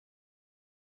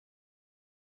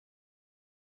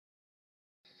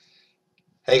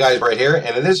Hey guys, right here,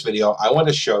 and in this video I want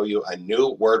to show you a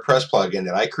new WordPress plugin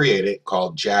that I created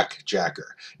called Jack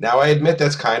Jacker. Now I admit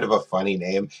that's kind of a funny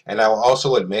name, and I'll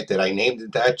also admit that I named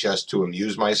it that just to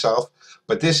amuse myself,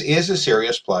 but this is a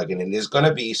serious plugin and is going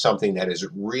to be something that is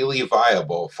really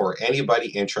viable for anybody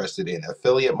interested in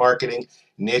affiliate marketing,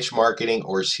 niche marketing,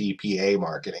 or CPA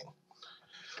marketing.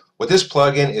 What this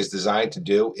plugin is designed to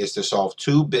do is to solve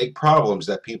two big problems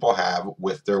that people have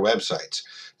with their websites.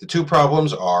 The two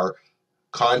problems are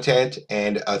content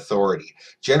and authority.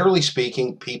 Generally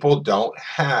speaking, people don't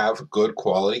have good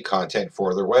quality content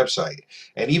for their website.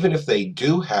 And even if they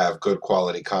do have good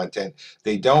quality content,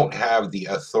 they don't have the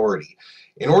authority.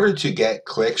 In order to get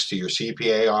clicks to your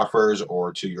CPA offers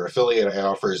or to your affiliate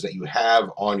offers that you have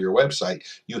on your website,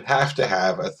 you have to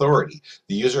have authority.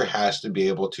 The user has to be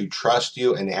able to trust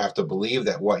you, and they have to believe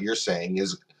that what you're saying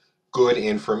is good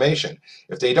information.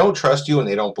 If they don't trust you and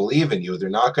they don't believe in you, they're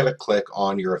not going to click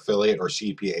on your affiliate or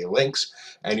CPA links,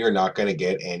 and you're not going to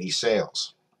get any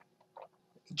sales.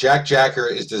 Jack Jacker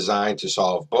is designed to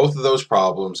solve both of those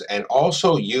problems and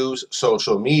also use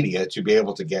social media to be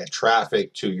able to get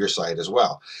traffic to your site as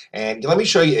well. And let me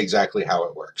show you exactly how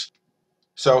it works.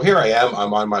 So here I am,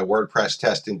 I'm on my WordPress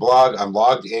testing blog. I'm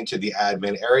logged into the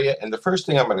admin area, and the first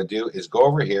thing I'm going to do is go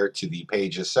over here to the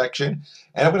pages section,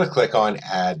 and I'm going to click on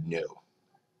add new.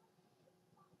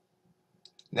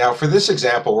 Now for this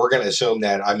example, we're going to assume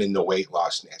that I'm in the weight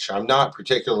loss niche. I'm not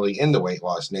particularly in the weight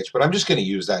loss niche, but I'm just going to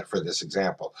use that for this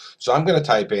example. So I'm going to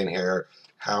type in here,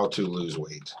 how to lose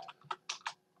weight.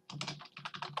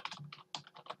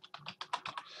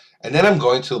 And then I'm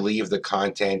going to leave the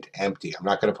content empty. I'm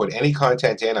not going to put any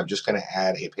content in. I'm just going to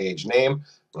add a page name.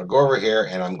 I'm going to go over here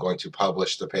and I'm going to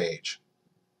publish the page.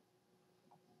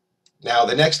 Now,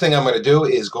 the next thing I'm going to do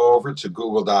is go over to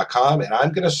google.com, and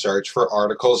I'm going to search for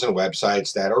articles and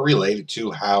websites that are related to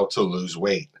how to lose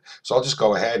weight. So I'll just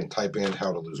go ahead and type in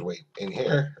how to lose weight in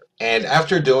here. And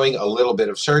after doing a little bit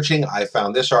of searching, I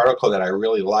found this article that I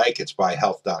really like. It's by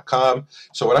health.com.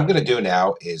 So what I'm going to do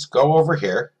now is go over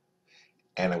here,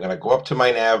 and I'm going to go up to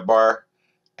my nav bar,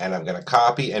 and I'm going to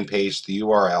copy and paste the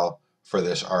URL for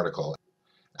this article.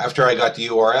 After I got the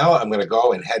URL, I'm going to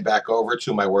go and head back over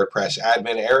to my WordPress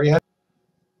admin area.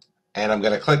 And I'm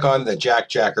going to click on the Jack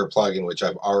Jacker plugin, which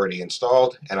I've already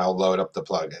installed, and I'll load up the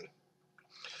plugin.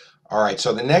 All right,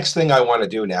 so the next thing I want to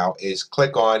do now is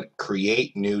click on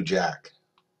Create New Jack.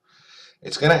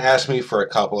 It's going to ask me for a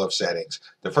couple of settings.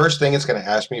 The first thing it's going to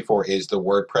ask me for is the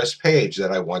WordPress page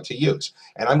that I want to use.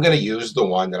 And I'm going to use the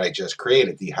one that I just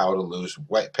created, the How to Lose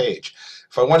Weight page.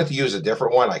 If I wanted to use a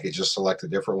different one, I could just select a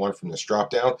different one from this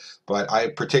drop-down, but I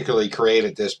particularly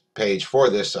created this page for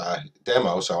this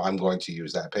demo, so I'm going to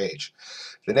use that page.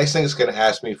 The next thing it's going to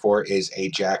ask me for is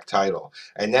a Jack title,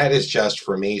 and that is just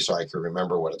for me so I can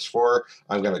remember what it's for.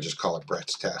 I'm going to just call it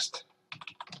Brett's Test.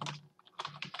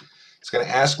 It's going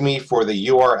to ask me for the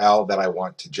URL that I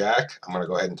want to jack. I'm going to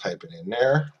go ahead and type it in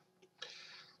there.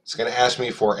 It's going to ask me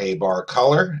for a bar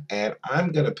color, and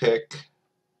I'm going to pick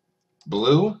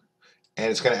blue, and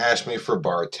it's going to ask me for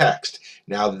bar text.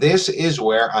 Now this is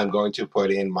where I'm going to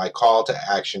put in my call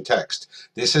to action text.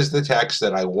 This is the text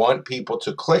that I want people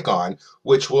to click on,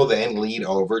 which will then lead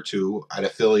over to an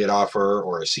affiliate offer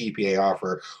or a CPA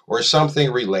offer or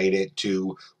something related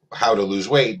to how to lose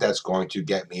weight that's going to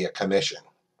get me a commission.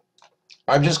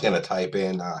 I'm just going to type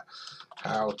in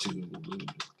how to,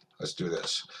 let's do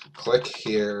this. Click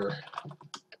here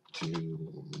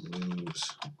to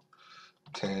lose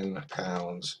 10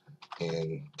 pounds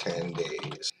in 10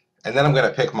 days. And then I'm going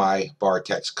to pick my bar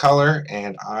text color,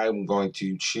 and I'm going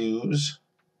to choose,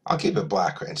 I'll keep it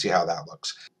black and see how that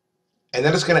looks. And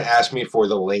then it's going to ask me for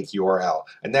the link URL.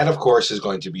 And that, of course, is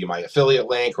going to be my affiliate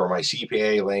link or my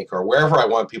CPA link or wherever I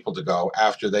want people to go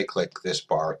after they click this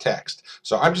bar text.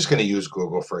 So I'm just going to use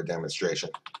Google for a demonstration.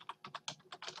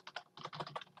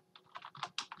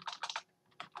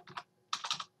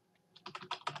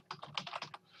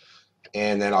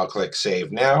 And then I'll click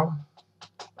Save Now.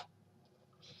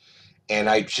 And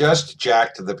I just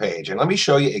jacked the page. And let me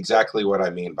show you exactly what I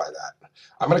mean by that.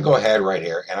 I'm going to go ahead right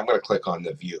here, and I'm going to click on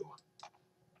the View.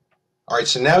 All right,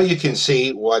 so now you can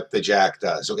see what the jack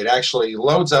does. So it actually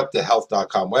loads up the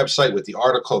health.com website with the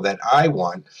article that I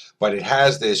want, but it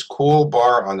has this cool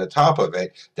bar on the top of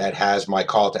it that has my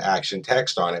call to action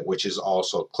text on it, which is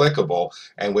also clickable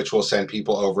and which will send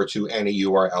people over to any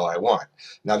URL I want.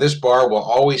 Now this bar will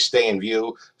always stay in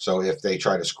view, so if they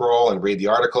try to scroll and read the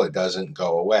article, it doesn't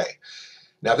go away.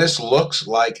 Now this looks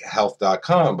like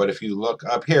health.com, but if you look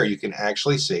up here, you can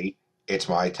actually see it's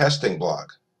my testing blog.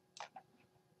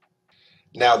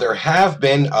 Now, there have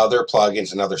been other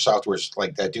plugins and other softwares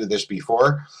like that do this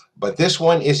before, but this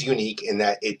one is unique in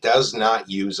that it does not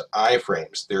use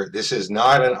iframes. This is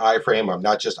not an iframe. I'm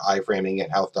not just iframing in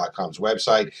health.com's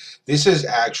website. This is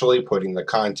actually putting the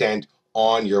content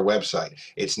on your website.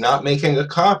 It's not making a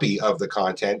copy of the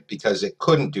content because it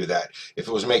couldn't do that. If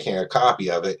it was making a copy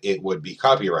of it, it would be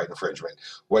copyright infringement.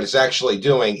 What it's actually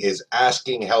doing is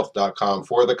asking health.com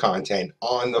for the content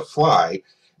on the fly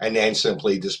and then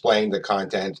simply displaying the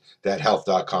content that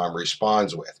health.com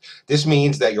responds with. This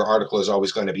means that your article is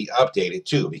always going to be updated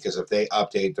too, because if they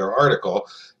update their article,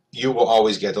 you will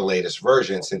always get the latest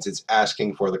version since it's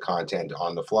asking for the content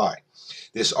on the fly.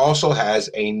 This also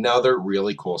has another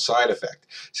really cool side effect.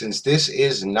 Since this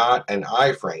is not an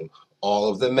iframe, all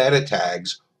of the meta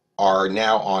tags are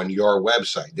now on your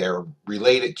website. They're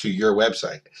related to your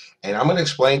website. And I'm going to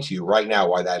explain to you right now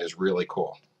why that is really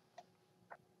cool.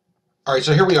 All right,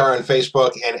 so here we are on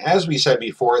Facebook, and as we said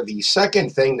before, the second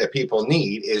thing that people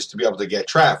need is to be able to get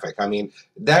traffic. I mean,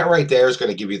 that right there is going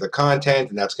to give you the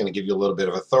content, and that's going to give you a little bit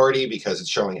of authority because it's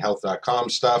showing health.com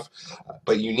stuff,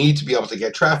 but you need to be able to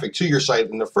get traffic to your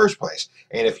site in the first place.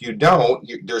 And if you don't,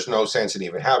 there's no sense in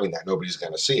even having that. Nobody's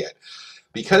going to see it.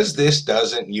 Because this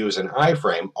doesn't use an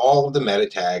iframe, all of the meta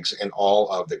tags and all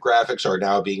of the graphics are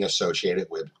now being associated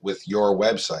with your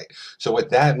website. So what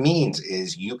that means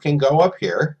is you can go up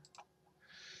here,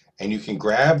 and you can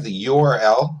grab the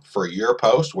URL for your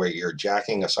post where you're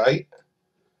jacking a site.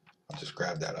 I'll just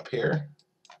grab that up here.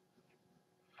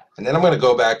 And then I'm going to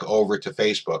go back over to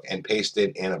Facebook and paste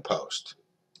it in a post.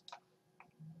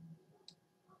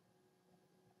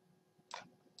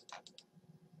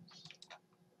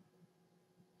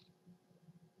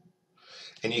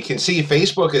 And you can see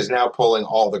Facebook is now pulling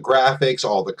all the graphics,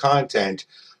 all the content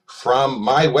from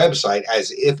my website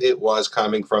as if it was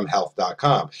coming from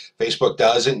health.com. Facebook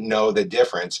doesn't know the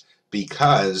difference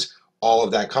because all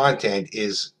of that content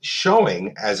is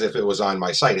showing as if it was on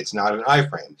my site. It's not an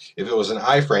iframe. If it was an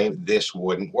iframe, this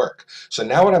wouldn't work. So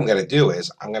now what I'm going to do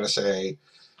is I'm going to say,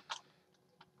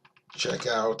 check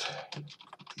out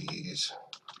these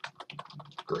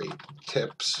great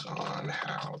tips on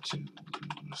how to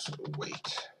lose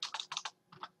weight.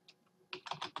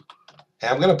 And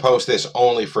I'm going to post this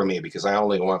only for me because I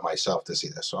only want myself to see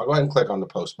this. So I'll go ahead and click on the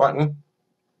post button.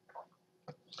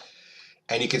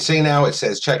 And you can see now it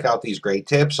says check out these great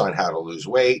tips on how to lose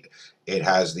weight. It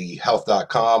has the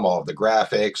health.com, all of the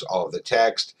graphics, all of the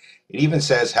text. It even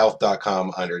says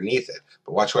health.com underneath it.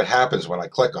 But watch what happens when I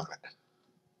click on it.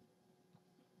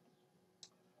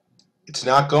 It's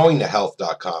not going to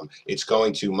health.com. It's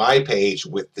going to my page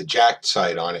with the jacked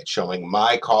site on it, showing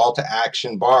my call to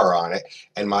action bar on it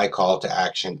and my call to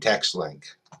action text link.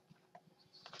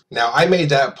 Now, I made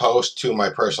that post to my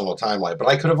personal timeline, but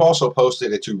I could have also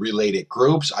posted it to related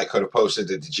groups. I could have posted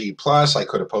it to G+, I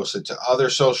could have posted to other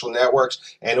social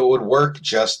networks, and it would work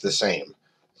just the same.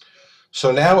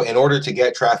 So now, in order to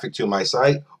get traffic to my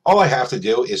site, all I have to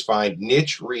do is find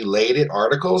niche-related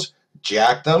articles,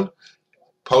 jack them,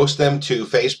 post them to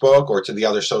Facebook or to the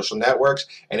other social networks,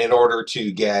 and in order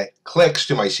to get clicks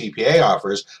to my CPA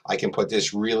offers, I can put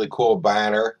this really cool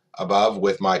banner above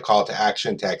with my call to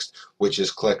action text, which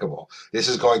is clickable. This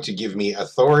is going to give me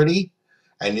authority,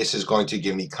 and this is going to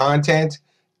give me content,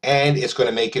 and it's going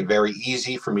to make it very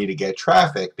easy for me to get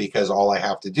traffic because all I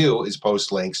have to do is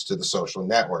post links to the social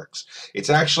networks. It's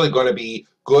actually going to be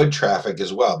good traffic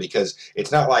as well because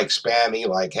it's not like spammy,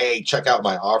 like, hey, check out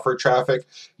my offer traffic.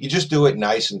 You just do it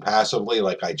nice and passively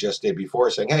like I just did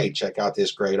before, saying, hey, check out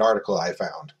this great article I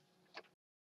found.